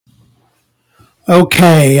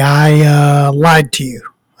Okay, I lied to you.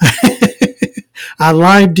 I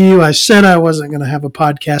lied to you. I said I wasn't going to have a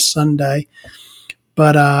podcast Sunday,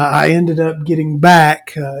 but I ended up getting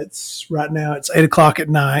back. It's right now. It's 8 o'clock at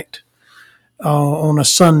night on a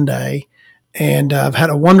Sunday, and I've had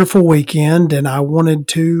a wonderful weekend. And I wanted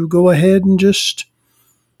to go ahead and just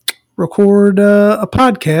record a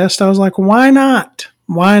podcast. I was like, why not?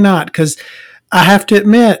 Why not? Because I have to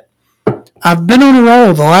admit, I've been on a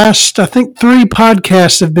roll. The last, I think, three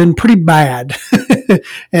podcasts have been pretty bad.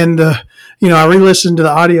 and, I re-listened to the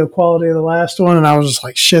audio quality of the last one, and I was just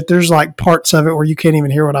like, shit, there's like parts of it where you can't even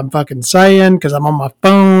hear what I'm fucking saying because I'm on my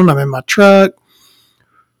phone, I'm in my truck.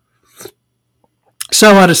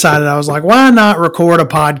 So I decided, I was like, why not record a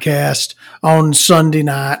podcast on Sunday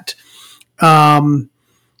night? I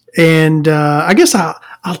guess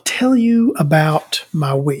I'll tell you about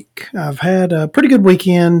my week. I've had a pretty good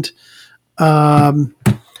weekend.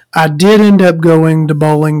 I did end up going to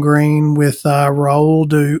Bowling Green with Raoul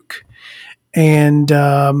Duke, and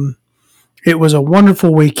it was a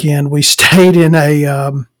wonderful weekend. We stayed in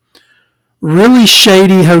a really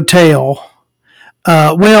shady hotel.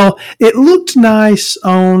 It looked nice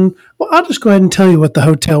on. Well, I'll just go ahead and tell you what the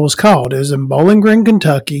hotel was called. It was in Bowling Green,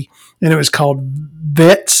 Kentucky, and it was called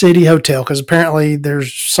Vet City Hotel because apparently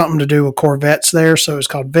there's something to do with Corvettes there, so it's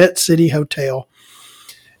called Vet City Hotel.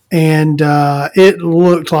 And it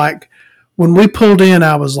looked like when we pulled in,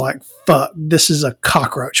 I was like, fuck, this is a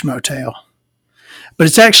cockroach motel. But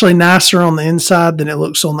it's actually nicer on the inside than it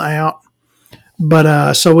looks on the out.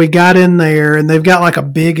 But so we got in there, and they've got like a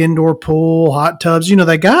big indoor pool, hot tubs.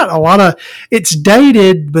 They got a lot of, it's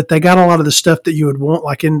dated, but they got a lot of the stuff that you would want,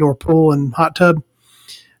 like indoor pool and hot tub.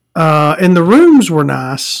 And the rooms were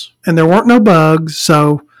nice, and there weren't no bugs.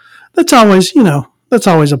 So that's always, that's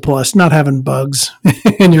always a plus, not having bugs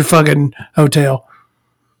in your fucking hotel.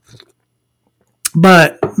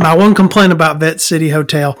 But my one complaint about Vet City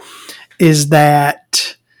Hotel is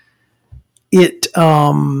that it.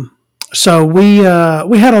 So we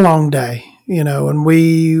had a long day, and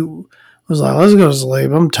we was like, let's go to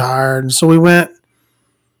sleep. I'm tired, and so we went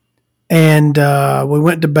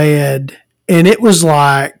to bed, and it was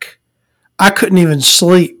like I couldn't even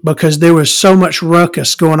sleep because there was so much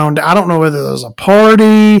ruckus going on. I don't know whether there was a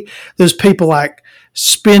party. There's people like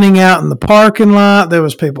spinning out in the parking lot. There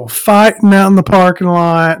was people fighting out in the parking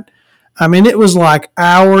lot. I mean, it was like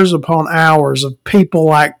hours upon hours of people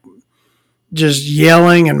like just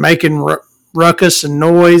yelling and making ruckus and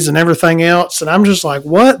noise and everything else. And I'm just like,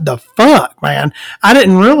 what the fuck, man? I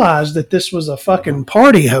didn't realize that this was a fucking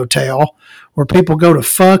party hotel where people go to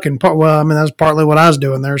fuck and well, I mean, that's partly what I was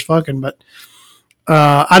doing there is fucking, but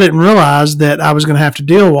I didn't realize that I was going to have to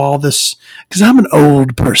deal with all this because I'm an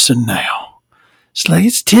old person now. It's like,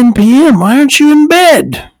 it's 10 p.m. Why aren't you in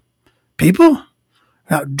bed? People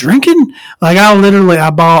out drinking? Like I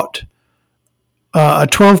bought a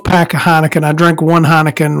 12-pack of Heineken. I drank one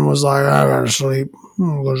Heineken and was like, I gotta sleep.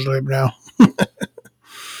 I'm going to sleep now.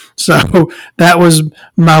 So that was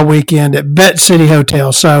my weekend at Vet City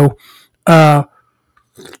Hotel. So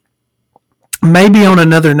maybe on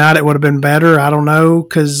another night it would have been better. I don't know,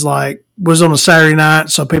 because like it was on a Saturday night,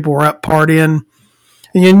 so people were up partying.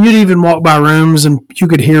 And you'd even walk by rooms and you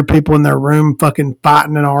could hear people in their room fucking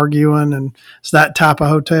fighting and arguing, and it's that type of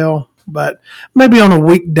hotel. But maybe on a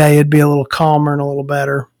weekday it'd be a little calmer and a little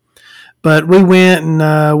better. But we went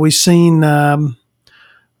and we seen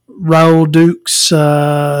Raoul Duke's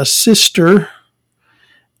sister,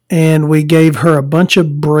 and we gave her a bunch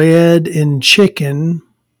of bread and chicken,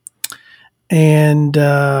 and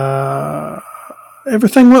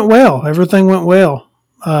everything went well. Everything went well.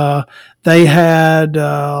 They had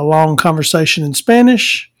a long conversation in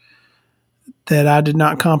Spanish that I did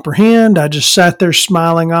not comprehend. I just sat there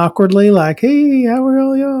smiling awkwardly like, hey, how are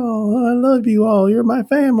all y'all? I love you all. You're my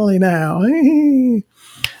family now. Hey.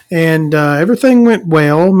 And everything went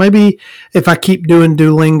well. Maybe if I keep doing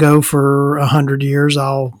Duolingo for 100 years,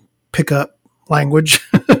 I'll pick up language,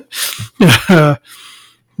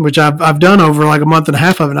 which I've done over like a month and a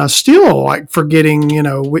half of it. And I'm still like forgetting,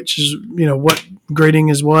 which is, what greeting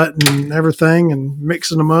is what and everything, and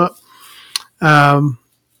mixing them up.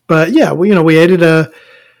 But yeah, we ate at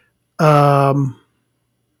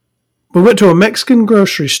we went to a Mexican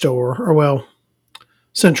grocery store, or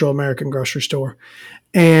Central American grocery store,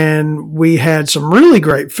 and we had some really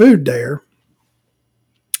great food there.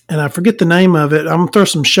 And I forget the name of it. I'm gonna throw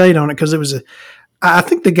some shade on it because I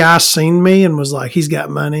think the guy seen me and was like, he's got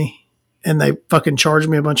money, and they fucking charged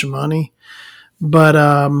me a bunch of money. But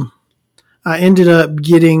I ended up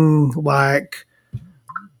getting like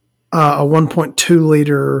a 1.2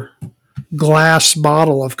 liter glass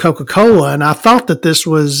bottle of Coca-Cola, and I thought this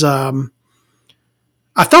was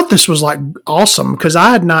like awesome because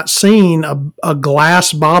I had not seen a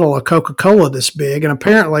glass bottle of Coca-Cola this big, and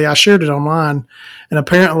apparently I shared it online, and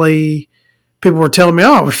apparently people were telling me,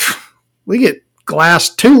 "Oh, we get glass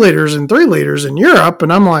 2 liters and 3 liters in Europe,"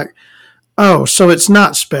 and I'm like, "Oh, so it's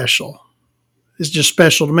not special." It's just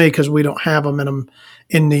special to me because we don't have them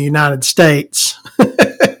in the United States.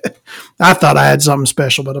 I thought I had something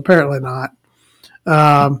special, but apparently not.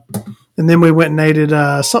 And then we went and ate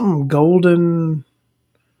at something golden.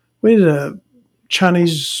 We did a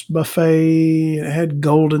Chinese buffet. It had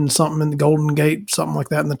golden something in the Golden Gate, something like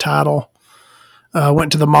that in the title.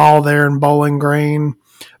 Went to the mall there in Bowling Green.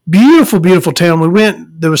 Beautiful, beautiful town.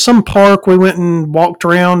 There was some park we went and walked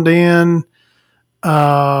around in.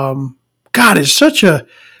 God, it's such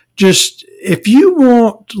if you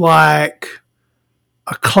want like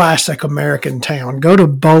a classic American town, go to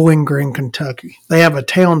Bowling Green, Kentucky. They have a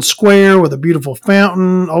town square with a beautiful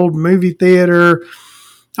fountain, old movie theater,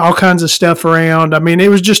 all kinds of stuff around. I mean, it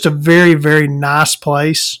was just a very, very nice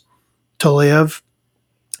place to live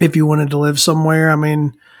if you wanted to live somewhere. I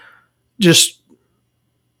mean, it's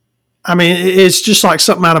just like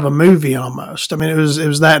something out of a movie almost. I mean, it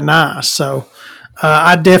was that nice. So,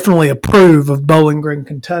 I definitely approve of Bowling Green,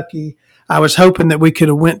 Kentucky. I was hoping that we could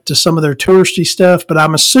have went to some of their touristy stuff, but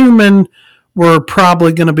I'm assuming we're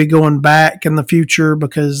probably going to be going back in the future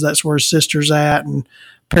because that's where his sister's at, and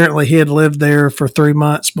apparently he had lived there for 3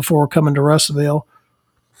 months before coming to Russellville.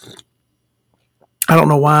 I don't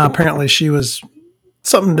know why. Apparently she was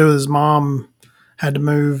something to do with his mom had to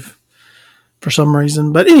move for some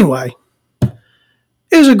reason. But anyway,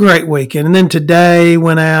 it was a great weekend. And then today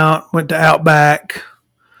went to Outback,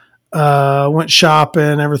 went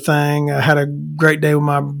shopping, everything. I had a great day with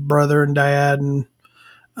my brother and dad, and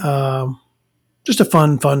just a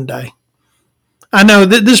fun day. I know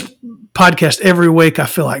that this podcast every week, I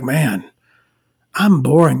feel like, man, I'm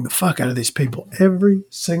boring the fuck out of these people every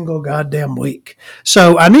single goddamn week.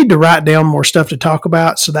 So I need to write down more stuff to talk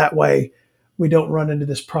about so that way we don't run into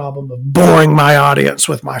this problem of boring my audience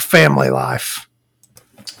with my family life.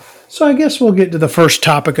 So I guess we'll get to the first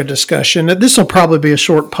topic of discussion. This will probably be a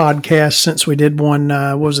short podcast since we did one,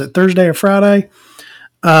 was it Thursday or Friday?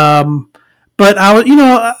 But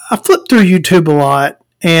I flipped through YouTube a lot,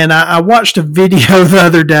 and I watched a video the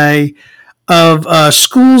other day of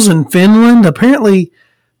schools in Finland. Apparently,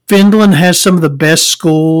 Finland has some of the best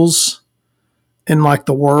schools in like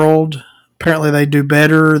the world. Apparently, they do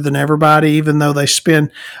better than everybody, even though they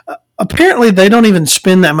apparently, they don't even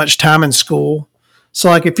spend that much time in school. So,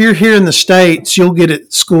 like, if you're here in the States, you'll get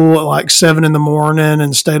at school at like 7 in the morning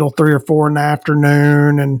and stay till 3 or 4 in the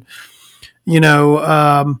afternoon. And, you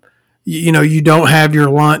don't have your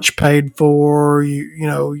lunch paid for.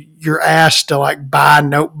 You're asked to like buy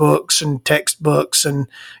notebooks and textbooks, and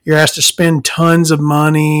you're asked to spend tons of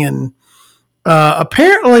money. And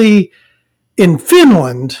apparently in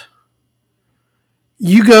Finland,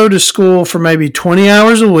 you go to school for maybe 20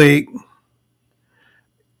 hours a week.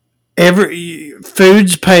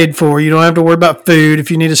 Food's paid for. You don't have to worry about food. If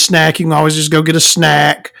you need a snack, you can always just go get a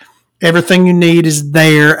snack. Everything you need is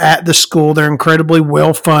there at the school. They're incredibly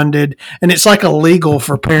well funded, and it's like illegal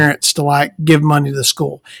for parents to like give money to the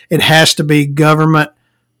school. It has to be government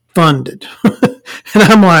funded. And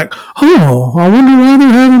I'm like, oh, I wonder why they're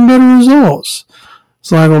having better results.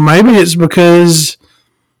 It's like, well, maybe it's because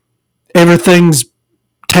everything's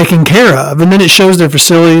taken care of. And then it shows their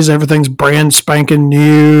facilities. Everything's brand spanking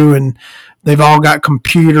new, and they've all got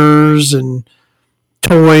computers and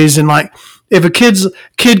toys. And like, if a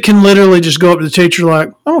kid can literally just go up to the teacher like,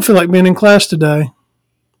 I don't feel like being in class today.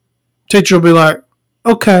 Teacher will be like,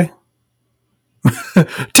 okay.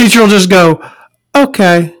 Teacher will just go,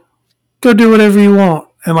 okay, go do whatever you want.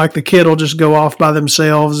 And like the kid will just go off by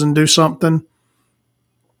themselves and do something.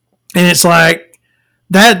 And it's like,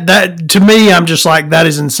 that to me, I'm just like, that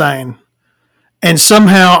is insane. And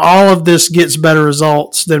somehow all of this gets better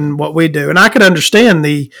results than what we do. And I could understand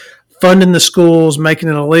the funding the schools, making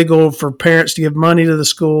it illegal for parents to give money to the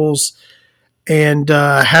schools, and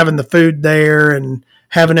having the food there, and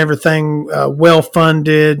having everything well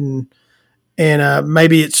funded, and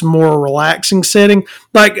maybe it's more a relaxing setting.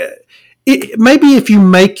 Like maybe if you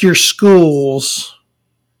make your schools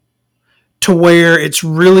to where it's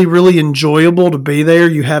really, really enjoyable to be there.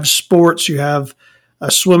 You have sports, you have a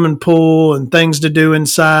swimming pool and things to do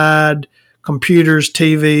inside, computers,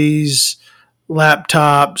 TVs,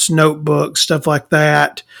 laptops, notebooks, stuff like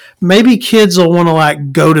that. Maybe kids will want to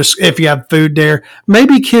like go to, if you have food there,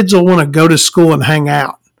 maybe kids will want to go to school and hang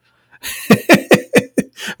out.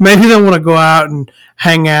 Maybe they want to go out and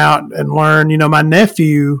hang out and learn. My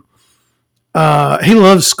nephew, he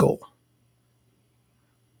loves school.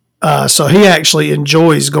 So he actually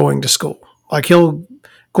enjoys going to school. Like of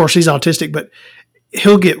course he's autistic, but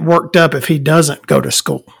he'll get worked up if he doesn't go to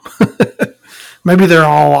school. Maybe they're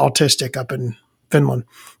all autistic up in Finland.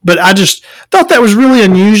 But I just thought that was really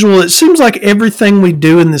unusual. It seems like everything we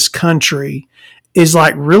do in this country is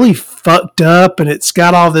like really fucked up, and it's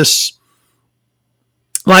got all this,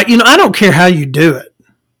 like, I don't care how you do it,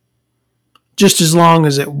 just as long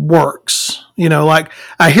as it works. Like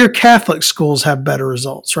I hear Catholic schools have better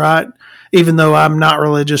results, right? Even though I'm not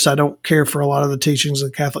religious, I don't care for a lot of the teachings of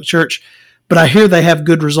the Catholic Church, but I hear they have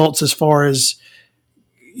good results as far as,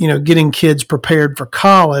 getting kids prepared for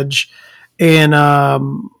college. And,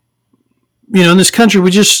 in this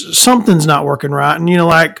country, something's not working right. And,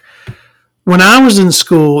 like when I was in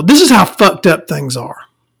school, this is how fucked up things are.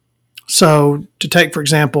 So to take, for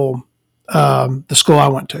example, the school I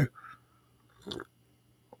went to,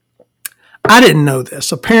 I didn't know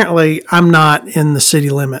this. Apparently, I'm not in the city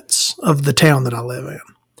limits of the town that I live in.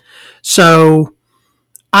 So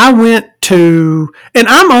I went to, and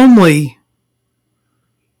I'm only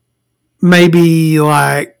maybe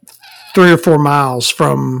like 3 or 4 miles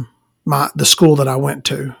from the school that I went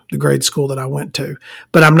to, the grade school that I went to,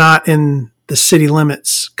 but I'm not in the city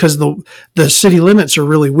limits because the city limits are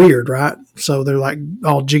really weird, right? So they're like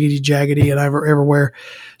all jiggity jaggedy and everywhere.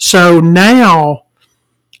 So now,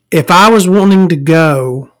 if I was wanting to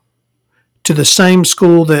go to the same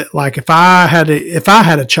school that, like, if I had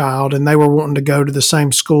a child and they were wanting to go to the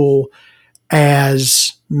same school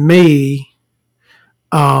as me,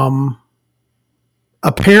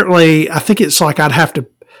 apparently, I think it's like I'd have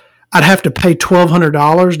to pay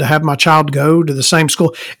 $1,200 to have my child go to the same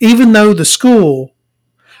school, even though the school,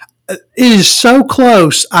 it is so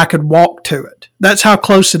close I could walk to it. That's how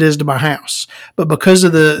close it is to my house. But because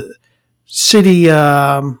of the city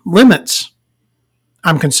limits,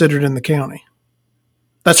 I'm considered in the county.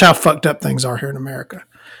 That's how fucked up things are here in America.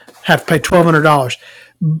 Have to pay $1,200.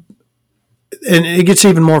 And it gets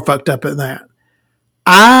even more fucked up than that.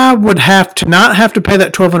 I would have to not have to pay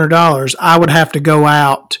that $1,200. I would have to go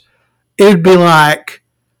out. It would be like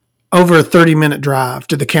over a 30-minute drive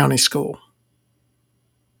to the county school,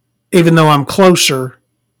 even though I'm closer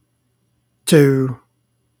to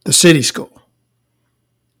the city school.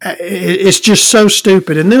 It's just so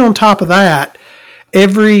stupid. And then on top of that,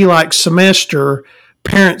 every like semester,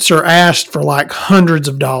 parents are asked for like hundreds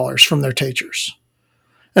of dollars from their teachers.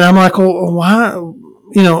 And I'm like, well, why?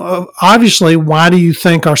 Obviously, why do you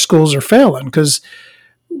think our schools are failing? Because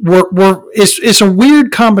it's a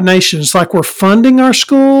weird combination. It's like we're funding our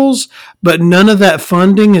schools, but none of that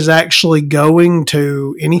funding is actually going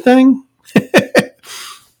to anything.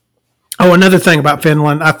 Oh, another thing about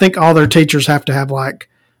Finland, I think all their teachers have to have like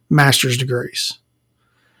master's degrees.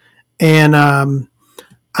 And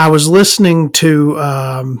I was listening to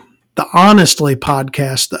the Honestly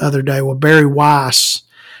podcast the other day with Barry Weiss,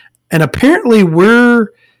 and apparently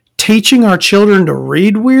we're teaching our children to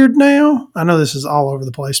read weird now. I know this is all over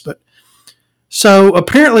the place, but so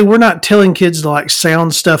apparently we're not telling kids to like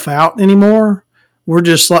sound stuff out anymore. We're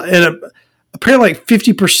just like, and apparently like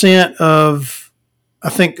 50% of, I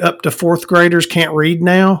think up to 4th graders can't read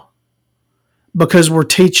now because we're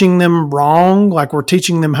teaching them wrong. Like we're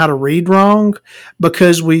teaching them how to read wrong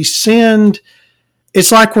because it's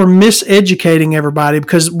like we're miseducating everybody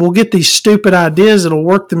because we'll get these stupid ideas that'll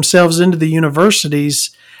work themselves into the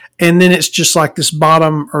universities. And then it's just like this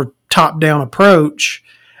bottom or top down approach.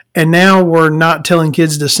 And now we're not telling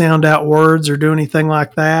kids to sound out words or do anything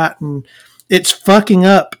like that. And it's fucking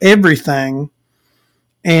up everything.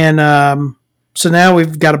 And so now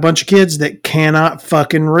we've got a bunch of kids that cannot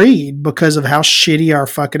fucking read because of how shitty our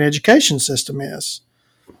fucking education system is.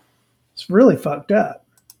 It's really fucked up.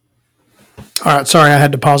 All right, sorry, I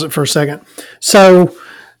had to pause it for a second. So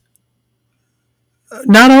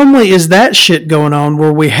not only is that shit going on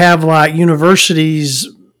where we have like universities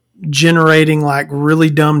generating like really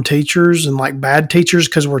dumb teachers and like bad teachers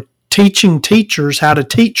because we're teaching teachers how to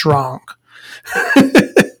teach wrong.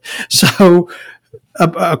 So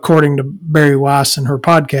according to Barry Weiss and her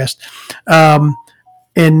podcast.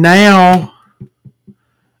 And now,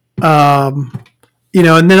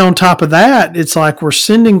 and then on top of that, it's like we're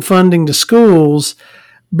sending funding to schools,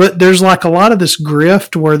 but there's like a lot of this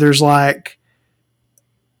grift where there's like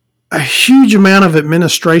a huge amount of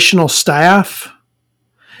administrational staff.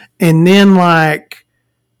 And then like,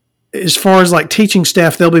 as far as like teaching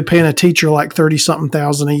staff, they'll be paying a teacher like 30-something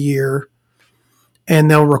thousand a year. And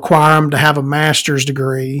they'll require them to have a master's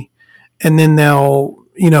degree. And then they'll,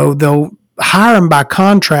 hire them by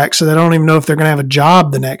contract so they don't even know if they're going to have a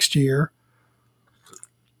job the next year.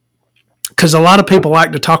 Because a lot of people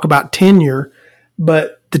like to talk about tenure,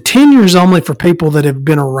 but the tenure is only for people that have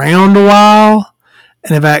been around a while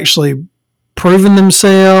and have actually proven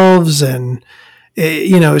themselves. And,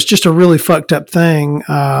 it's just a really fucked up thing.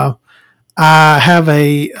 I have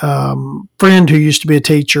a friend who used to be a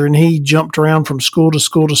teacher, and he jumped around from school to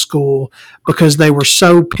school to school because they were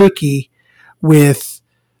so picky with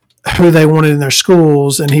who they wanted in their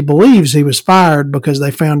schools. And he believes he was fired because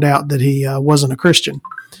they found out that he wasn't a Christian.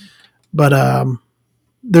 But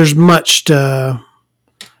there's many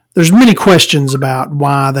questions about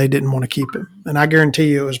why they didn't want to keep him. And I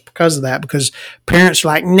guarantee you it was because of that, because parents were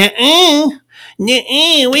like, nuh-uh,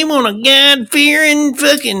 we want a God-fearing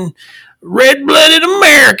fucking red-blooded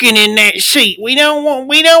American in that seat. We don't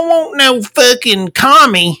want no fucking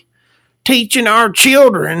commie teaching our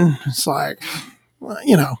children. It's like, well,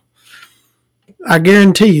 I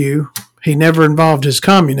guarantee you he never involved his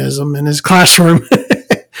communism in his classroom.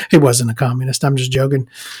 He wasn't a communist. I'm just joking.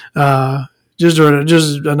 Just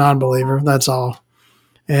a non-believer. That's all.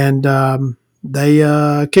 And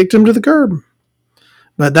they kicked him to the curb.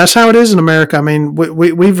 But that's how it is in America. I mean,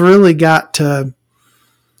 we've really got to.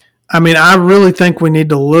 I mean, I really think we need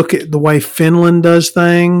to look at the way Finland does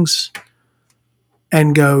things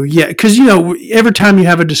and go, yeah, because every time you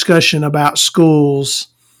have a discussion about schools,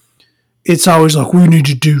 it's always like we need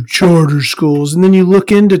to do charter schools, and then you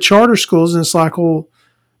look into charter schools and it's like, well,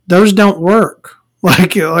 those don't work.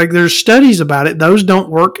 Like there's studies about it. Those don't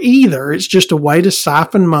work either. It's just a way to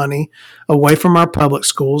siphon money away from our public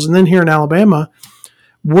schools. And then here in Alabama,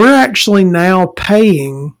 we're actually now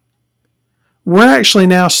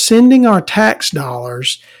sending our tax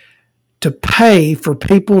dollars to pay for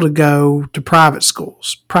people to go to private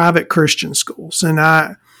schools, private Christian schools. And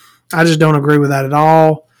I just don't agree with that at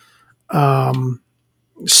all.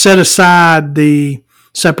 Set aside the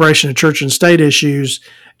separation of church and state issues,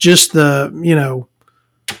 just the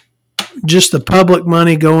public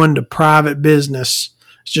money going to private business.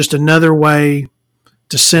 It's just another way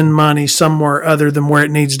to send money somewhere other than where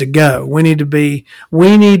it needs to go. We need to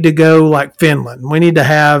go like Finland. We need to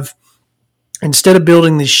have, instead of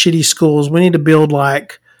building these shitty schools, we need to build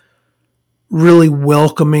like really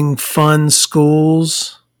welcoming, fun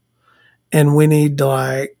schools. And we need to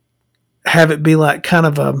like have it be like kind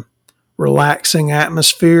of a relaxing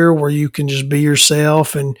atmosphere where you can just be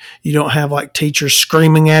yourself and you don't have like teachers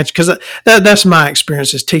screaming at you. Because that's my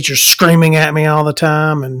experience, is teachers screaming at me all the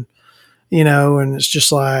time. And, and it's just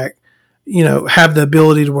like, have the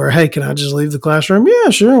ability to where, hey, can I just leave the classroom? Yeah,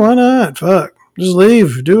 sure. Why not? Fuck. Just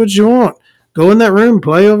leave. Do what you want. Go in that room,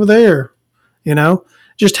 play over there.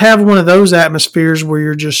 Just have one of those atmospheres where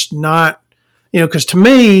you're just not, because to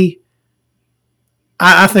me,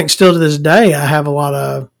 I think still to this day, I have a lot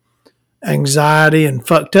of anxiety and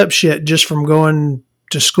fucked up shit just from going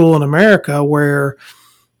to school in America where,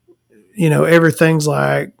 everything's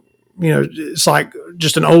like, it's like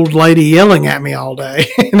just an old lady yelling at me all day.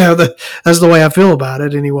 That's the way I feel about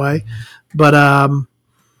it anyway. But,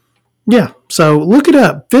 yeah, so look it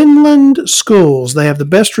up. Finland schools. They have the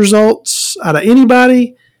best results out of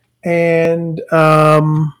anybody. And,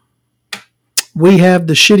 we have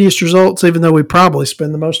the shittiest results, even though we probably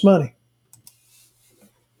spend the most money.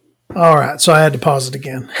 All right, so I had to pause it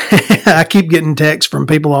again. I keep getting texts from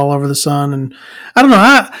people all over the sun, and I don't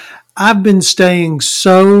know. I've been staying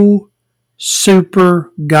so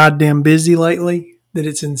super goddamn busy lately that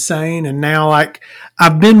it's insane. And now, like,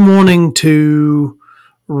 I've been wanting to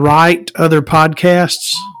write other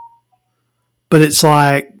podcasts, but it's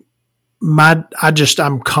like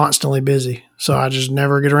I'm constantly busy. So I just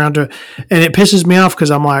never get around to it. And it pisses me off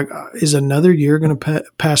because I'm like, is another year going to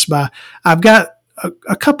pass by? I've got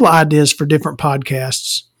a couple of ideas for different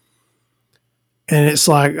podcasts. And it's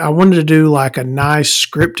like, I wanted to do like a nice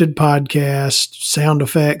scripted podcast, sound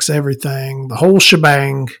effects, everything, the whole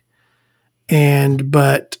shebang.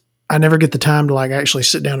 But I never get the time to like actually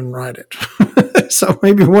sit down and write it. So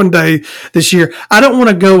maybe one day this year, I don't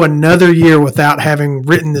want to go another year without having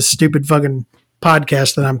written this stupid fucking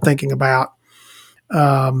podcast that I'm thinking about.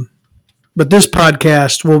 But this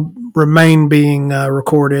podcast will remain being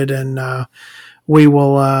recorded, and we're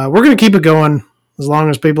going to keep it going as long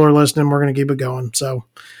as people are listening. We're going to keep it going. So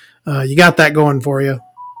you got that going for you.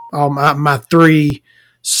 All my 3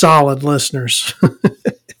 solid listeners.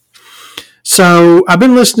 So I've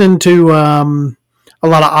been listening to a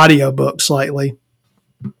lot of audiobooks lately.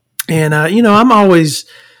 And, I'm always,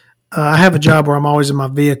 I have a job where I'm always in my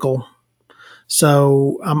vehicle.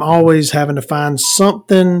 So I'm always having to find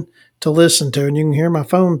something to listen to. And you can hear my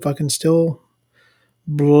phone fucking still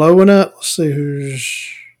blowing up. Let's see who's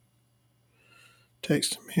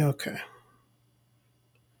texting me. Okay.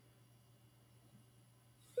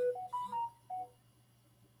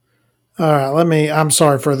 All right. I'm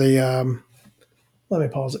sorry for the, let me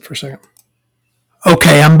pause it for a second.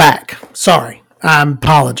 Okay. I'm back. Sorry. I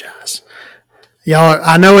apologize. Y'all,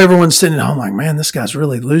 I know everyone's sitting at home like, man, this guy's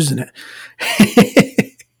really losing it.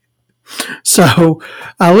 So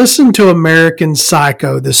I listened to American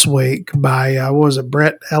Psycho this week by, what was it,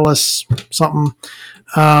 Brett Ellis, something.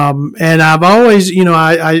 And I've always,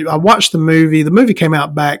 I watched the movie. The movie came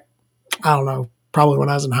out back, I don't know, probably when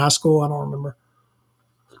I was in high school. I don't remember.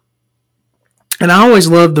 And I always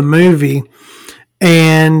loved the movie.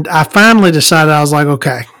 And I finally decided, I was like,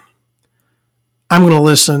 okay, I'm going to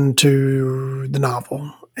listen to the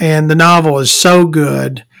novel. And the novel is so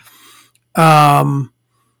good.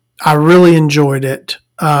 I really enjoyed it.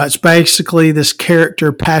 It's basically this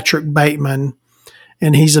character, Patrick Bateman,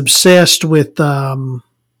 and he's obsessed with, I don't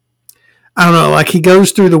know, like he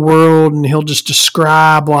goes through the world and he'll just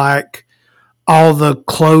describe like all the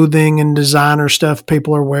clothing and designer stuff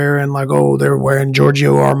people are wearing, like, oh, they're wearing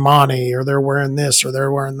Giorgio Armani, or they're wearing this, or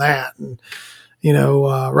they're wearing that, and,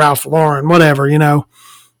 Ralph Lauren, whatever, they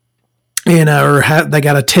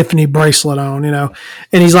got a Tiffany bracelet on, and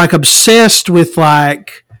he's like obsessed with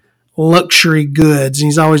like luxury goods. And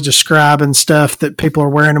he's always describing stuff that people are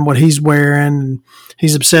wearing and what he's wearing. And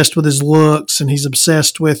he's obsessed with his looks, and he's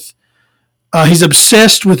obsessed with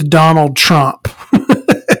Donald Trump.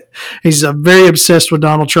 He's very obsessed with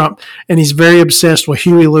Donald Trump, and he's very obsessed with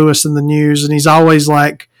Huey Lewis in the news. And he's always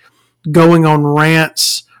like going on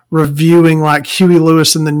rants, reviewing like Huey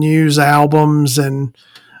Lewis in the news albums. And,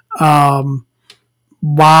 and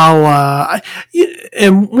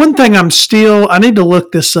one thing I need to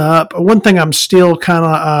look this up. One thing I'm still kind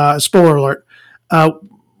of, spoiler alert.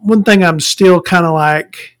 One thing I'm still kind of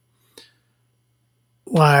like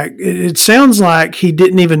it sounds like he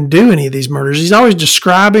didn't even do any of these murders. He's always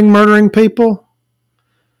describing murdering people,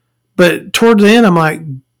 but toward the end, I'm like,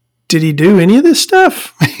 did he do any of this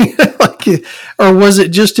stuff? Or was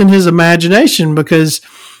it just in his imagination? Because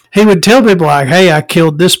he would tell people like, hey, I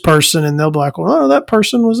killed this person. And they'll be like, well, that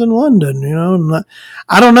person was in London, and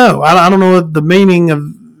I don't know. I don't know what the meaning of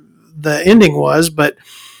the ending was, but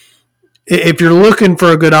if you're looking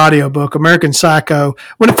for a good audiobook, American Psycho,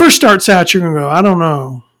 when it first starts out, you're going to go, I don't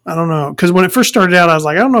know. Because when it first started out, I was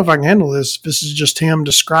like, I don't know if I can handle this. This is just him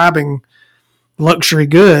describing luxury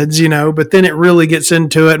goods, but then it really gets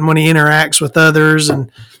into it. And when he interacts with others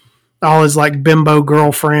and all his like bimbo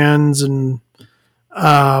girlfriends, and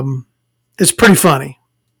it's pretty funny.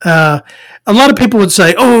 A lot of people would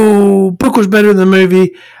say, oh, book was better than the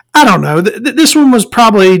movie. I don't know. This one was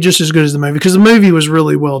probably just as good as the movie, because the movie was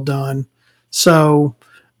really well done. So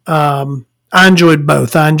I enjoyed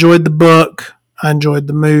both. I enjoyed the book. I enjoyed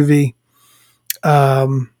the movie.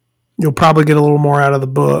 You'll probably get a little more out of the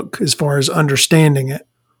book as far as understanding it.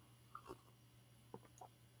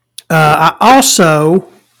 I also,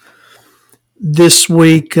 this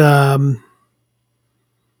week,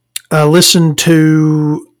 listened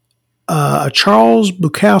to a Charles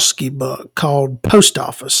Bukowski book called Post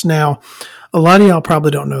Office. Now, a lot of y'all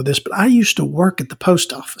probably don't know this, but I used to work at the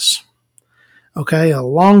post office, okay, a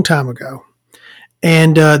long time ago.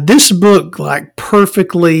 And this book like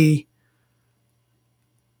perfectly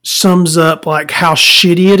sums up like how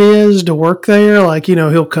shitty it is to work there. Like,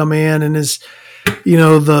 he'll come in and his,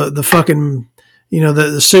 the fucking,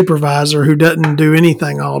 the supervisor who doesn't do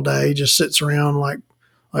anything all day, just sits around like,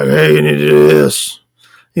 hey, you need to do this.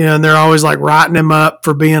 And they're always like writing him up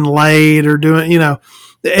for being late or doing,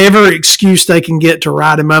 every excuse they can get to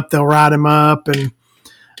write him up, they'll write him up. And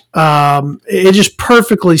it just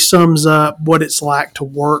perfectly sums up what it's like to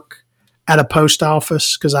work at a post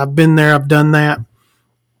office, because I've been there, I've done that.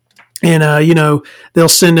 And, they'll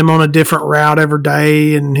send him on a different route every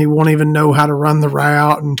day, and he won't even know how to run the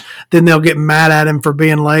route. And then they'll get mad at him for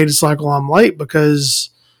being late. It's like, well, I'm late because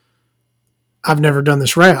I've never done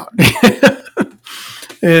this route.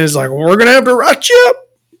 And it's like, well, we're going to have to write you up.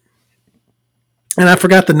 And I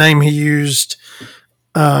forgot the name he used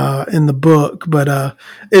in the book, but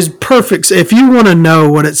it's perfect. If you want to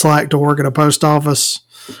know what it's like to work at a post office,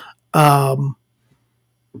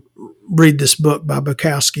 read this book by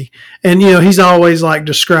Bukowski. And, he's always like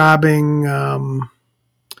describing,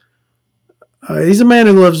 he's a man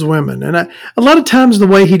who loves women. And a lot of times the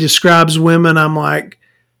way he describes women, I'm like,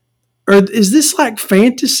 or is this like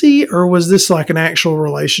fantasy, or was this like an actual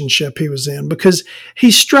relationship he was in? Because he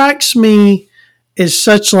strikes me as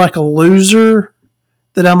such like a loser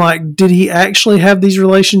that I'm like, did he actually have these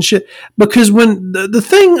relationships? Because when the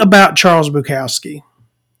thing about Charles Bukowski,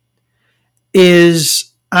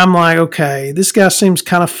 is I'm like, okay, this guy seems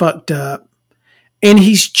kind of fucked up. And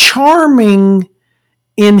he's charming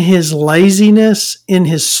in his laziness, in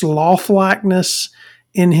his sloth likeness,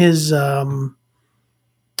 in his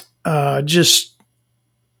just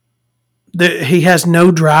he has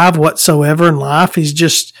no drive whatsoever in life. He's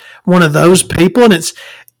just one of those people, and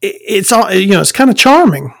it's all, it's kind of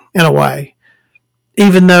charming in a way,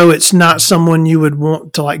 even though it's not someone you would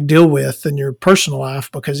want to like deal with in your personal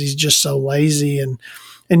life because he's just so lazy and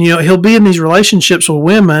he'll be in these relationships with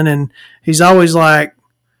women and he's always like,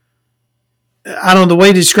 I don't know, the way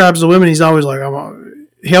he describes the women, he's always like,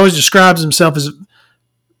 he always describes himself as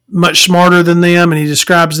much smarter than them, and he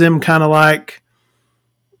describes them kind of like,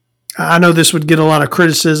 I know this would get a lot of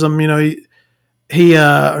criticism, he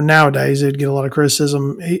nowadays it'd get a lot of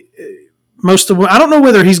criticism. I don't know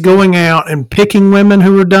whether he's going out and picking women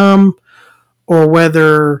who are dumb or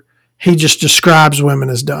whether he just describes women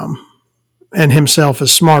as dumb and himself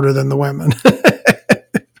as smarter than the women.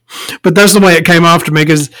 But that's the way it came off to me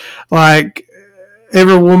because, like,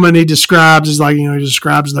 every woman he describes is like, he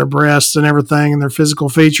describes their breasts and everything and their physical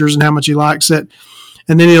features and how much he likes it.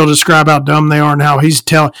 And then he'll describe how dumb they are and how he's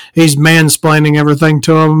mansplaining everything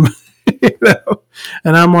to them.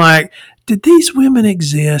 And I'm like, did these women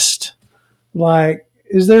exist? Like,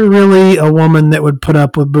 is there really a woman that would put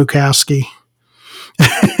up with Bukowski?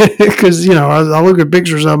 Because, I look at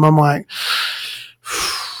pictures of him, I'm like,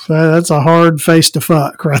 that's a hard face to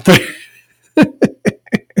fuck right there.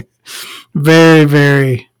 Very,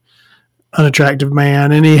 very unattractive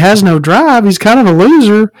man. And he has no drive. He's kind of a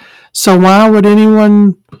loser. So why would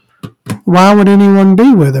anyone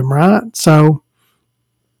be with him, right? So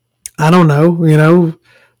I don't know,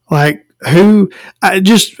 like who,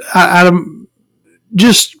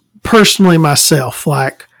 just personally myself,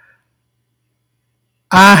 like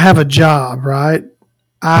I have a job, right?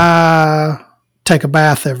 I take a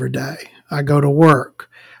bath every day. I go to work.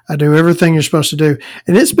 I do everything you're supposed to do.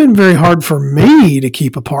 And it's been very hard for me to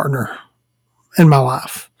keep a partner in my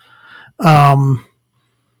life.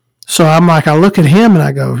 So I'm like, I look at him and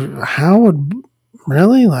I go, how would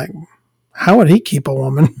he keep a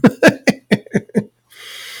woman?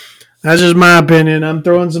 That's just my opinion. I'm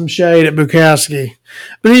throwing some shade at Bukowski.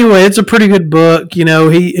 But anyway, it's a pretty good book.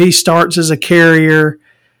 He starts as a carrier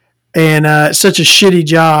and it's such a shitty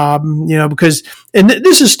job, because, and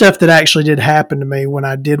this is stuff that actually did happen to me when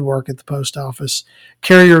I did work at the post office.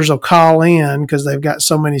 Carriers will call in because they've got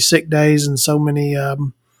so many sick days and so many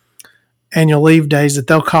annual leave days that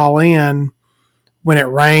they'll call in when it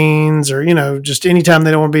rains or, just anytime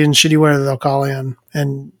they don't want to be in shitty weather, they'll call in.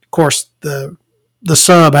 And of course the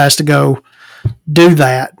sub has to go do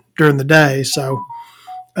that during the day. So,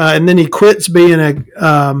 and then he quits being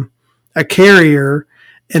a carrier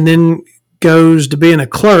and then goes to being a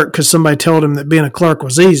clerk because somebody told him that being a clerk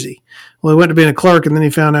was easy. Well, he went to being a clerk and then he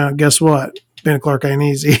found out, guess what? Being a clerk ain't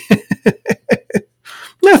easy.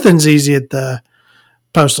 Nothing's easy at the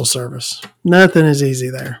Postal Service. Nothing is easy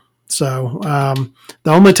there. So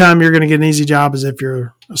the only time you're going to get an easy job is if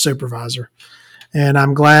you're a supervisor. And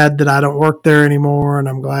I'm glad that I don't work there anymore, and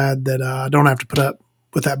I'm glad that I don't have to put up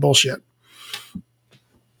with that bullshit.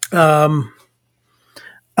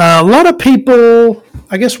 A lot of people,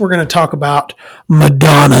 I guess we're going to talk about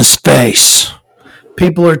Madonna's face.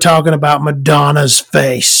 People are talking about Madonna's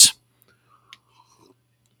face.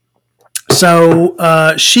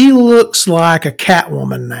 So she looks like a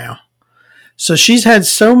Catwoman now. So she's had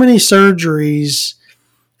so many surgeries.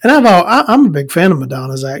 And I'm a big fan of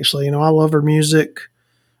Madonna's, actually. I love her music.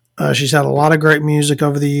 She's had a lot of great music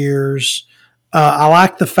over the years. I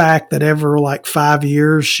like the fact that every 5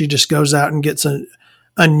 years she just goes out and gets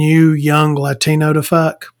a new young Latino to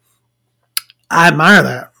fuck. I admire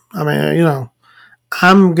that. I mean,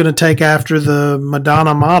 I'm going to take after the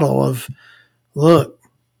Madonna model of, look,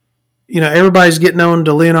 everybody's getting on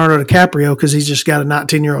to Leonardo DiCaprio because he's just got a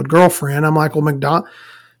 19-year-old girlfriend. I'm like, well,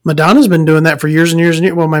 Madonna's been doing that for years and years and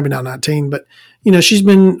years. Well, maybe not 19, but, she's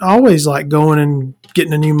been always going and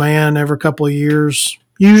getting a new man every couple of years.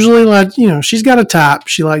 Usually, she's got a type.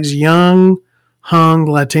 She likes young, hung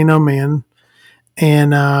Latino men.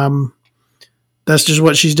 And that's just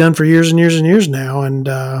what she's done for years and years and years now. And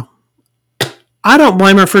I don't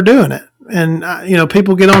blame her for doing it. And,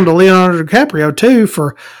 people get on to Leonardo DiCaprio, too,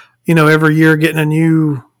 for, every year getting a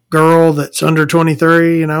new girl that's under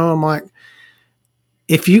 23. I'm like,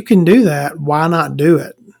 if you can do that, why not do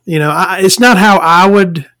it? It's not how I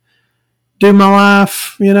would do my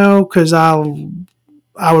life, because I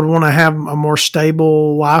would want to have a more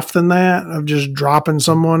stable life than that of just dropping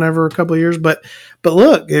someone every couple of years. But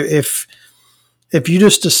look, if If you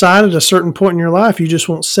just decide at a certain point in your life you just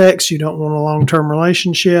want sex, you don't want a long-term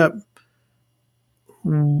relationship,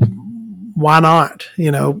 why not?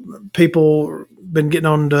 People been getting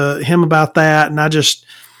on to him about that, and I just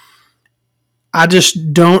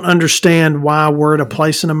don't understand why we're at a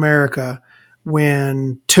place in America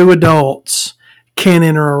when two adults can't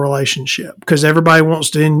enter a relationship, because everybody wants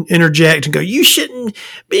to interject and go, he shouldn't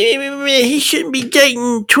be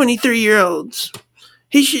dating 23-year-olds.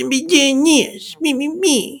 He shouldn't be doing this.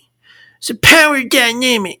 Me. It's a power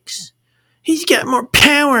dynamics. He's got more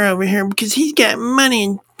power over here because he's got money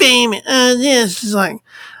and fame and this. It's like,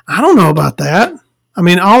 I don't know about that. I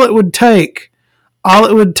mean, all it would take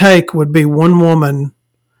would be one woman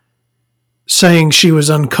saying she was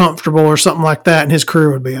uncomfortable or something like that, and his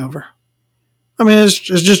career would be over. I mean, it's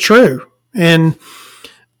just true. And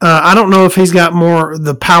I don't know if he's got more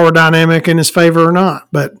the power dynamic in his favor or not,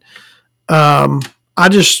 but I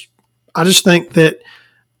just think that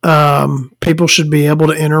people should be able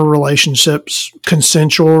to enter relationships,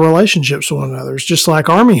 consensual relationships with one another. It's just like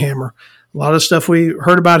Armie Hammer. A lot of stuff we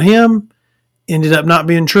heard about him ended up not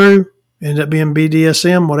being true, ended up being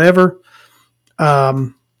BDSM, whatever.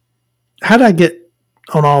 How did I get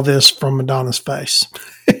on all this from Madonna's face?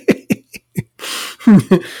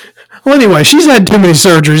 Well, anyway, she's had too many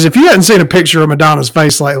surgeries. If you hadn't seen a picture of Madonna's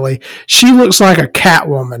face lately, she looks like a cat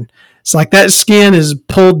woman. It's like that skin is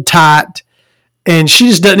pulled tight, and she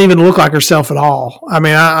just doesn't even look like herself at all. I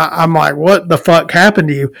mean, I'm like, what the fuck happened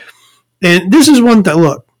to you? And this is one thing.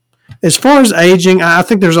 Look, as far as aging, I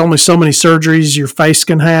think there's only so many surgeries your face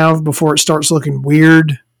can have before it starts looking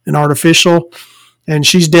weird and artificial. And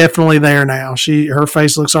she's definitely there now. Her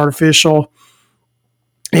face looks artificial.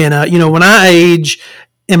 And, when I age,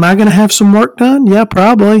 am I going to have some work done? Yeah,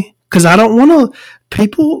 probably. Because I don't want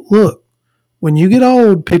to. Look, when you get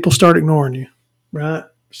old, people start ignoring you, right?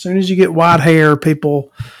 As soon as you get white hair,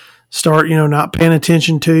 people start, not paying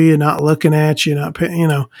attention to you, not looking at you,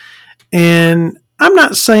 And I'm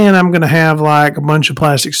not saying I'm going to have like a bunch of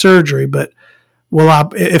plastic surgery, but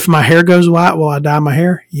if my hair goes white, will I dye my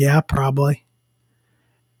hair? Yeah, probably.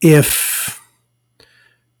 If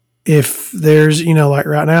there's, like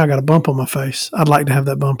right now, I got a bump on my face, I'd like to have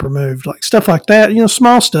that bump removed, like stuff like that,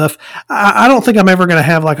 small stuff. I don't think I'm ever going to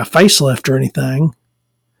have like a facelift or anything.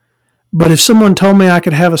 But if someone told me I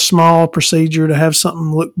could have a small procedure to have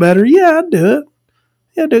something look better, yeah, I'd do it.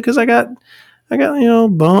 Yeah, I'd do it because I got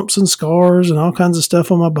bumps and scars and all kinds of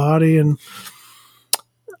stuff on my body, and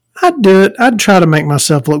I'd do it. I'd try to make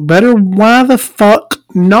myself look better. Why the fuck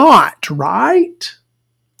not, right?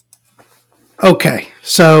 Okay,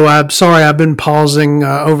 so I'm sorry I've been pausing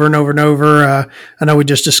over and over and over. I know we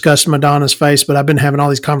just discussed Madonna's face, but I've been having all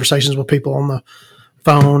these conversations with people on the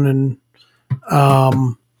phone, and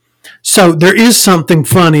so there is something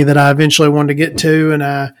funny that I eventually wanted to get to, and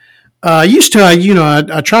I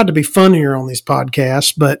tried to be funnier on these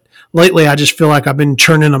podcasts, but lately I just feel like I've been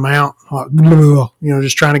churning them out,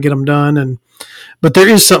 just trying to get them done. But there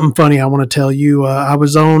is something funny I want to tell you. I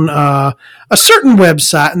was on a certain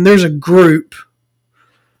website, and there's a group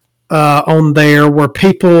on there where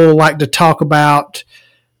people like to talk about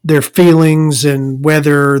their feelings and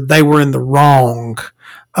whether they were in the wrong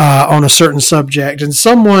on a certain subject. And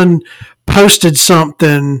someone posted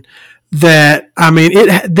something that,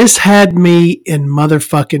 this had me in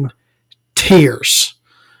motherfucking tears.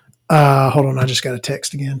 Hold on, I just got a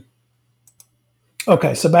text again.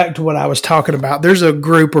 Okay, so back to what I was talking about. There's a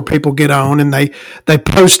group where people get on and they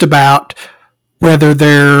post about whether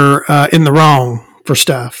they're in the wrong for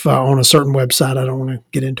stuff on a certain website. I don't want to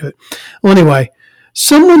get into it. Well, anyway,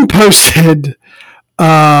 someone posted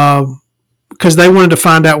because they wanted to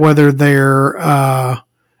find out whether they're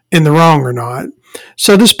in the wrong or not.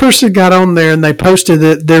 So this person got on there and they posted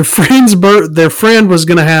that their friend was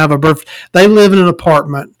going to have a birthday. They live in an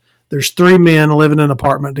apartment. There's 3 men living in an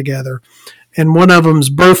apartment together, and one of them's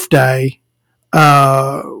birthday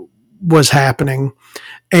was happening,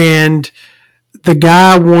 and the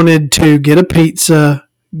guy wanted to get a pizza,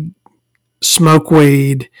 smoke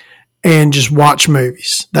weed, and just watch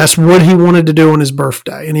movies. That's what he wanted to do on his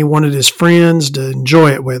birthday, and he wanted his friends to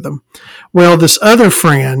enjoy it with him. Well, this other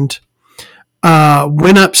friend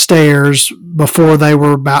went upstairs before they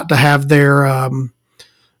were about to have their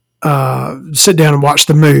sit down and watch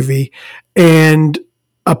the movie, and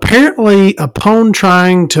apparently upon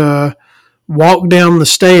trying to walk down the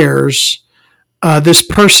stairs, this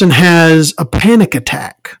person has a panic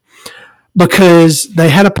attack, because they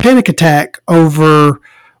had a panic attack over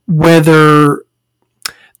whether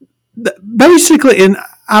basically, and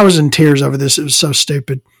I was in tears over this. It was so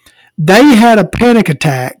stupid. They had a panic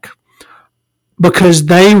attack because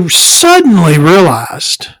they suddenly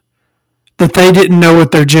realized that they didn't know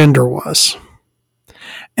what their gender was.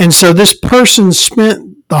 And so this person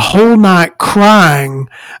spent the whole night crying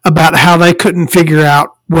about how they couldn't figure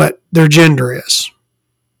out what their gender is.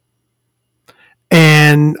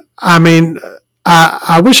 And I mean,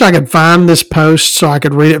 I wish I could find this post so I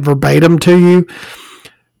could read it verbatim to you.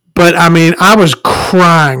 But I mean, I was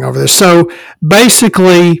crying over this. So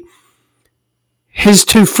basically, his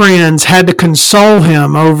two friends had to console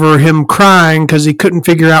him over him crying because he couldn't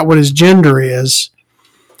figure out what his gender is.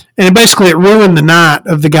 And basically, it ruined the night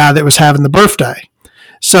of the guy that was having the birthday.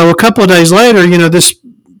 So a couple of days later, this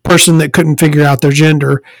person that couldn't figure out their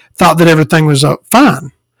gender thought that everything was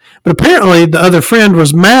fine. But apparently, the other friend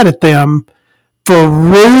was mad at them for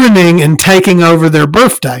ruining and taking over their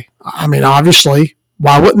birthday. I mean, obviously,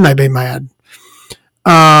 why wouldn't they be mad?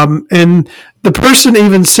 And the person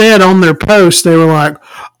even said on their post, they were like,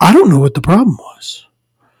 I don't know what the problem was.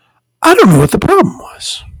 I don't know what the problem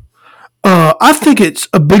was. I think it's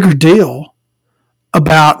a bigger deal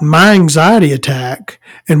about my anxiety attack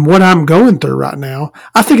and what I'm going through right now.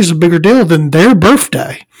 I think it's a bigger deal than their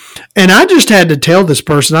birthday. And I just had to tell this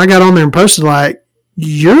person, I got on there and posted like,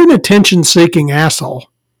 you're an attention-seeking asshole.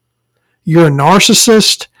 You're a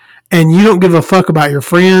narcissist, and you don't give a fuck about your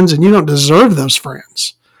friends, and you don't deserve those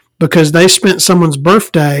friends because they spent someone's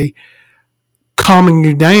birthday calming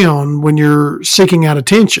you down when you're seeking out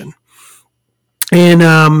attention. And,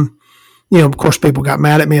 of course, people got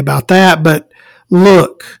mad at me about that. But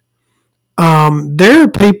look, there are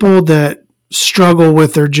people that struggle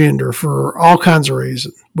with their gender for all kinds of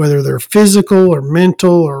reasons, whether they're physical or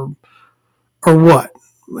mental or what.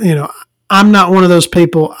 I'm not one of those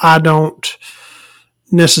people. I don't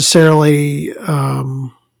necessarily,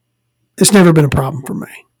 it's never been a problem for me.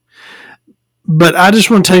 But I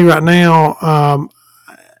just want to tell you right now,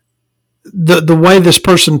 the way this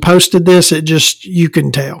person posted this, you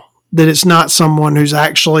can tell that it's not someone who's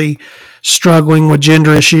actually struggling with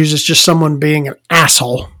gender issues. It's just someone being an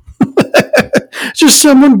asshole. It's just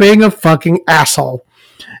someone being a fucking asshole.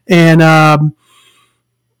 And I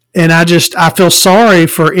feel sorry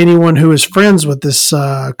for anyone who is friends with this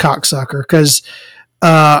cocksucker because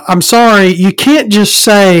I'm sorry, you can't just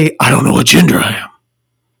say, I don't know what gender I am.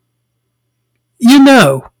 You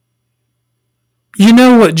know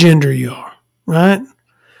what gender you are, right?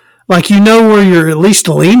 Like, where you're at least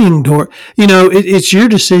leaning toward. It's your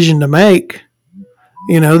decision to make.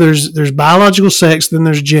 There's biological sex, then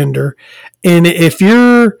there's gender. And if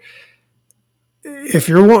you're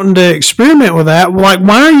wanting to experiment with that, like,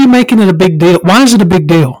 why are you making it a big deal? Why is it a big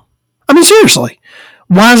deal? I mean, seriously,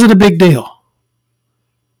 why is it a big deal?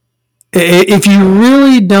 If you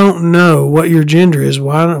really don't know what your gender is,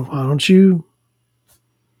 why don't you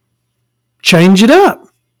change it up?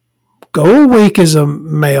 Go a week as a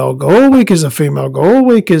male, go a week as a female, go a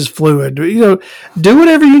week as fluid. Do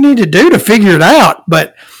whatever you need to do to figure it out.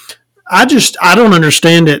 But I don't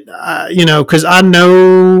understand it, because I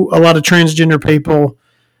know a lot of transgender people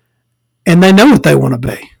and they know what they want to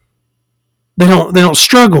be. They don't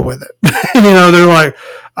struggle with it. They're like,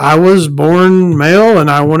 I was born male and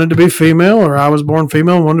I wanted to be female, or I was born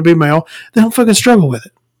female and wanted to be male. They don't fucking struggle with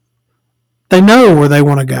it. They know where they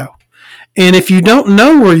want to go. And if you don't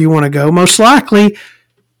know where you want to go, most likely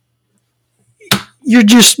you're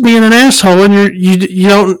just being an asshole, and you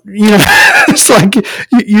don't, it's like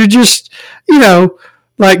you're just,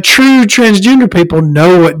 like true transgender people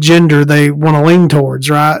know what gender they want to lean towards,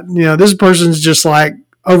 right? This person's just like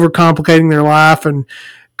overcomplicating their life and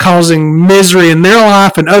causing misery in their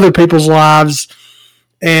life and other people's lives.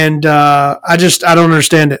 And I don't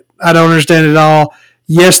understand it. I don't understand it at all.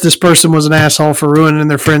 Yes, this person was an asshole for ruining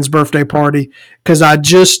their friend's birthday party, because I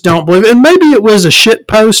just don't believe it. And maybe it was a shit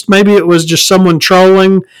post. Maybe it was just someone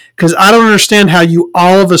trolling, because I don't understand how you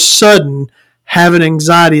all of a sudden have an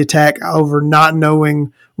anxiety attack over not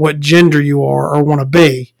knowing what gender you are or want to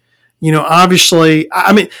be. Obviously,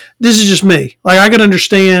 I mean, this is just me. Like, I can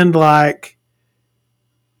understand, like,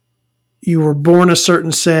 you were born a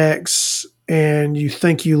certain sex and you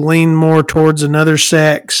think you lean more towards another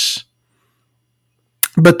sex.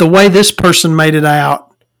 But the way this person made it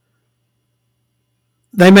out,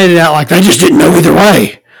 they made it out like they just didn't know either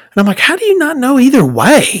way. And I'm like, how do you not know either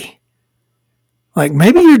way? Like,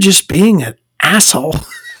 maybe you're just being an asshole.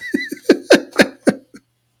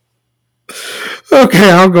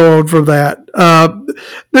 Okay, I'll go on from that.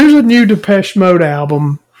 There's a new Depeche Mode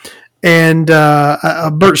album, and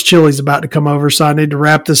Bert's Chili's about to come over, so I need to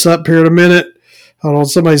wrap this up here in a minute. Hold on,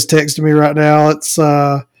 somebody's texting me right now. Let's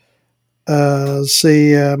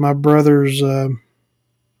see, my brother's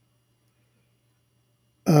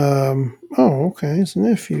Oh, okay. His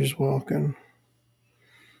nephew's walking.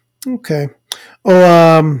 Okay.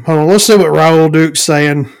 Oh, hold on. Let's see what Raoul Duke's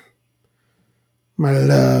saying. My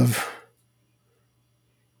love.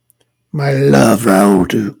 My love, Raoul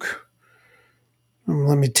Duke.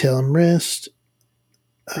 Let me tell him, rest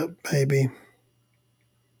up, baby.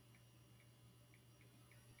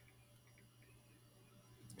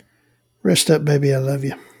 Rest up, baby. I love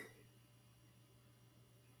you.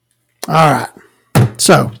 All right.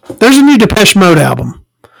 So, there's a new Depeche Mode album.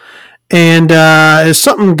 And it's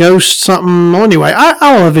something Ghost, something. Well, anyway,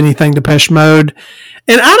 I love anything Depeche Mode.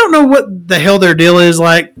 And I don't know what the hell their deal is.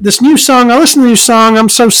 Like, this new song, I listen to the new song. I'm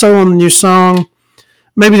so on the new song.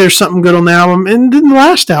 Maybe there's something good on the album. And then the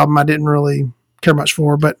last album I didn't really care much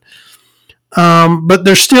for. But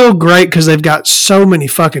they're still great because they've got so many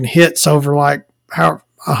fucking hits over like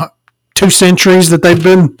 2 centuries that they've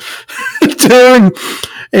been doing.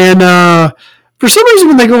 And for some reason,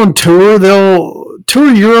 when they go on tour, they'll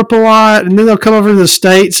tour Europe a lot, and then they'll come over to the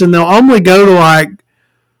States, and they'll only go to like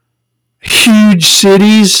huge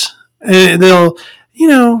cities, and they'll,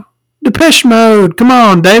 Depeche Mode. Come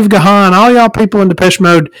on, Dave Gahan, all y'all people in Depeche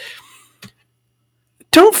Mode.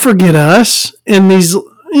 Don't forget us. And these,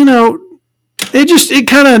 it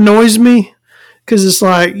kind of annoys me because it's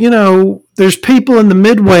like, there's people in the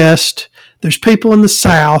Midwest, there's people in the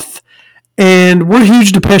South, and we're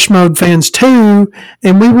huge Depeche Mode fans too.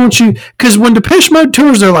 And we want you, because when Depeche Mode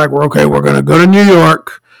tours, they're like, we're going to go to New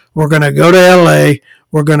York, we're going to go to LA,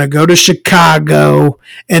 we're going to go to Chicago,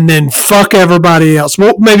 and then fuck everybody else.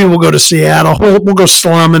 Well, maybe we'll go to Seattle. We'll go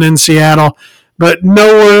slumming in Seattle, but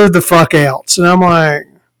nowhere the fuck else. And I'm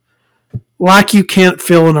like you can't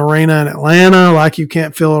fill an arena in Atlanta, like you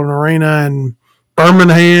can't fill an arena in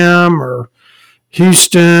Birmingham or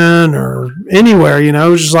Houston or anywhere,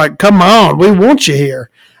 it's just like, come on, we want you here.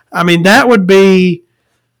 I mean, that would be,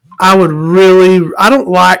 I don't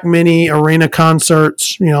like many arena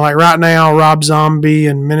concerts, like right now, Rob Zombie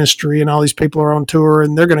and Ministry and all these people are on tour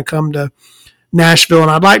and they're going to come to Nashville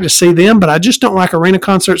and I'd like to see them, but I just don't like arena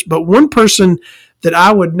concerts. But one person that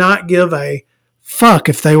I would not give a fuck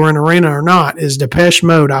if they were in arena or not is Depeche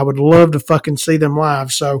Mode. I would love to fucking see them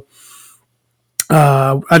live. So,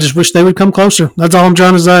 I just wish they would come closer. That's all I'm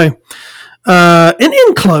trying to say. And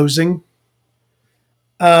in closing,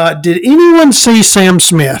 did anyone see Sam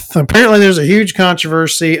Smith? Apparently, there's a huge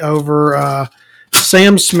controversy over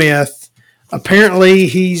Sam Smith. Apparently,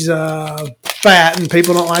 he's fat, and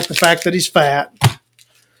people don't like the fact that he's fat.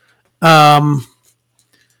 And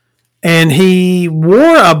he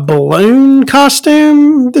wore a balloon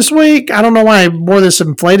costume this week. I don't know why he wore this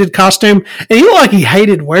inflated costume. And he looked like he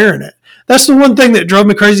hated wearing it. That's the one thing that drove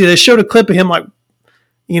me crazy. They showed a clip of him like,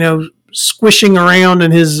 squishing around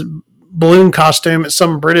in his balloon costume at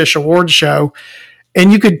some British award show.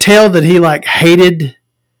 And you could tell that he like hated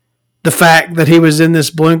the fact that he was in this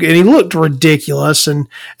balloon. And he looked ridiculous. And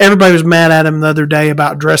everybody was mad at him the other day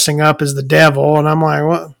about dressing up as the devil. And I'm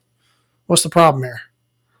like, what's the problem here?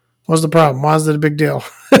 What's the problem? Why is it a big deal?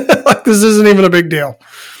 Like, this isn't even a big deal.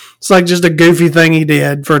 It's like just a goofy thing he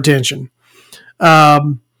did for attention.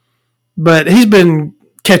 But he's been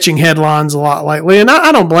catching headlines a lot lately, and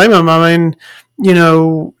I don't blame him. I mean,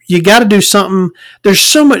 you got to do something. There's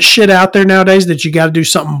so much shit out there nowadays that you got to do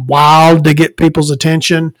something wild to get people's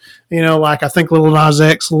attention. Like I think Lil Nas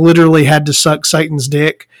X literally had to suck Satan's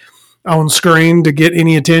dick on screen to get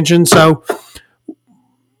any attention. So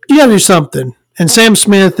you got to do something. And Sam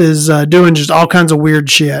Smith is doing just all kinds of weird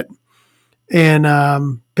shit.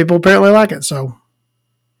 And people apparently like it. So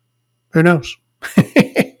who knows?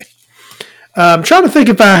 I'm trying to think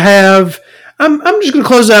if I have. I'm just going to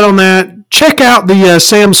close out on that. Check out the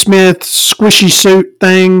Sam Smith squishy suit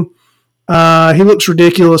thing. He looks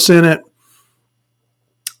ridiculous in it.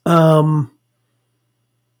 And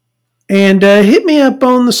hit me up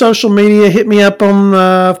on the social media. Hit me up on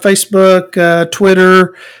Facebook,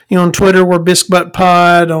 Twitter. On Twitter, we're Bisque Butt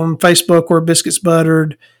Pod. On Facebook, we're Biscuits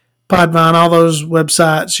Buttered, Podvine, all those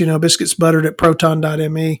websites. Biscuits Buttered at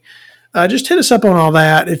proton.me. Just hit us up on all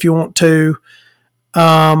that if you want to.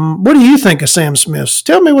 What do you think of Sam Smith's?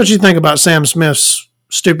 Tell me what you think about Sam Smith's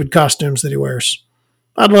stupid costumes that he wears.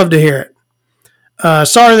 I'd love to hear it.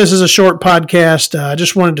 Sorry this is a short podcast. I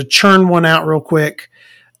just wanted to churn one out real quick.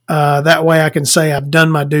 That way I can say I've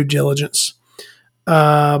done my due diligence.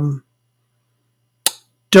 Don't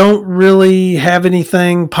really have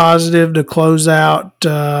anything positive to close out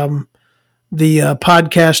the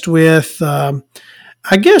podcast with.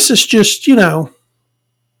 I guess it's just,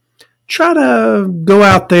 try to go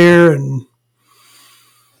out there and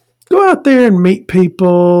meet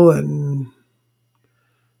people and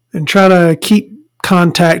try to keep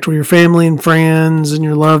contact with your family and friends and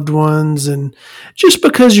your loved ones. And just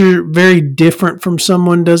because you're very different from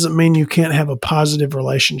someone doesn't mean you can't have a positive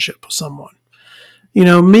relationship with someone. You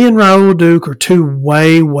know, me and Raul Duke are two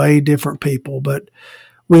way, way different people, but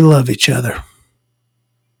we love each other.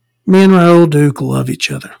 Me and Raul Duke love each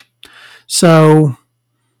other. So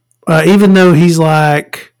even though he's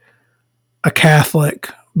like a Catholic,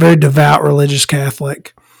 very devout religious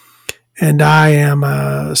Catholic, and I am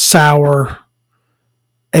a sour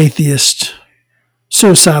atheist,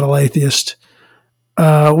 suicidal atheist,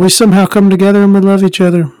 we somehow come together and we love each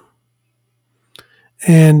other.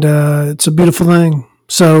 And it's a beautiful thing.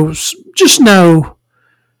 So just know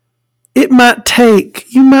you might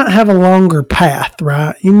have a longer path,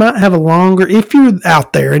 right? You might have if you're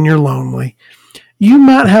out there and you're lonely, you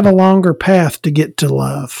might have a longer path to get to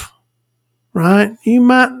love, right? You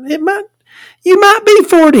might be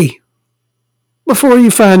 40 before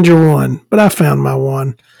you find your one, but I found my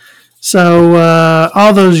one. So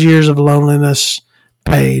all those years of loneliness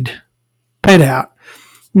paid out.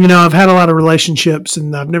 You know, I've had a lot of relationships,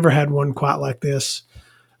 and I've never had one quite like this.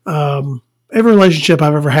 Every relationship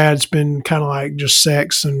I've ever had has been kind of like just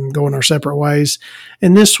sex and going our separate ways.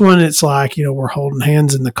 And this one, it's like, you know, we're holding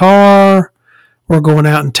hands in the car. We're going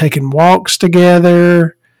out and taking walks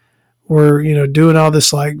together. We're, you know, doing all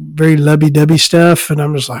this like very lovey-dovey stuff. And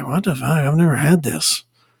I'm just like, what the fuck? I've never had this.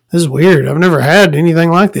 This is weird. I've never had anything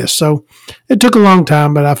like this. So it took a long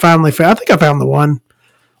time, but I think I found the one.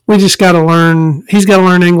 We just got to learn. He's got to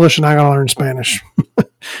learn English, and I got to learn Spanish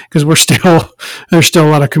because there's still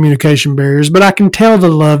a lot of communication barriers. But I can tell the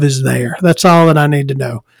love is there. That's all that I need to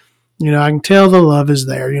know. You know, I can tell the love is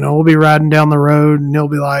there. You know, we'll be riding down the road, and he'll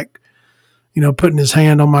be like, you know, putting his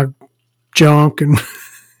hand on my junk, and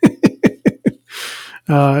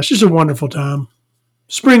it's just a wonderful time.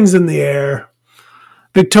 Spring's in the air.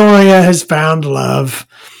 Victoria has found love.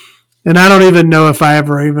 And I don't even know if I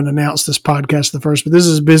ever even announced this podcast the first, but this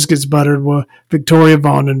is Biscuits Buttered with Victoria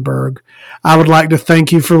Vondenberg. I would like to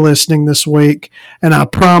thank you for listening this week. And I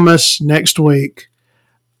promise next week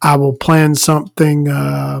I will plan something.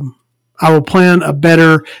 I will plan a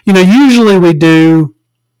better, you know, usually we do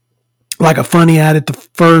like a funny ad at the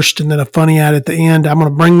first and then a funny ad at the end. I'm going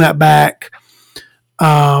to bring that back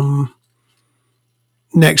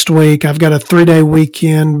next week. I've got a 3-day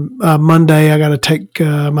weekend. Monday, I got to take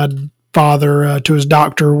my father to his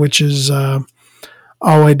doctor, which is all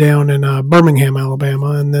the way down in Birmingham,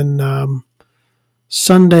 Alabama. And then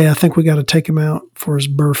Sunday, I think we got to take him out for his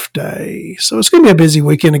birthday. So it's going to be a busy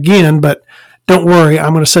weekend again, but don't worry.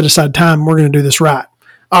 I'm going to set aside time. We're going to do this right.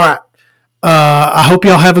 All right. I hope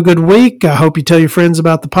y'all have a good week. I hope you tell your friends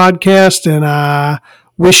about the podcast, and I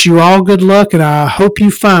wish you all good luck, and I hope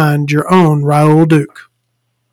you find your own Raul Duke.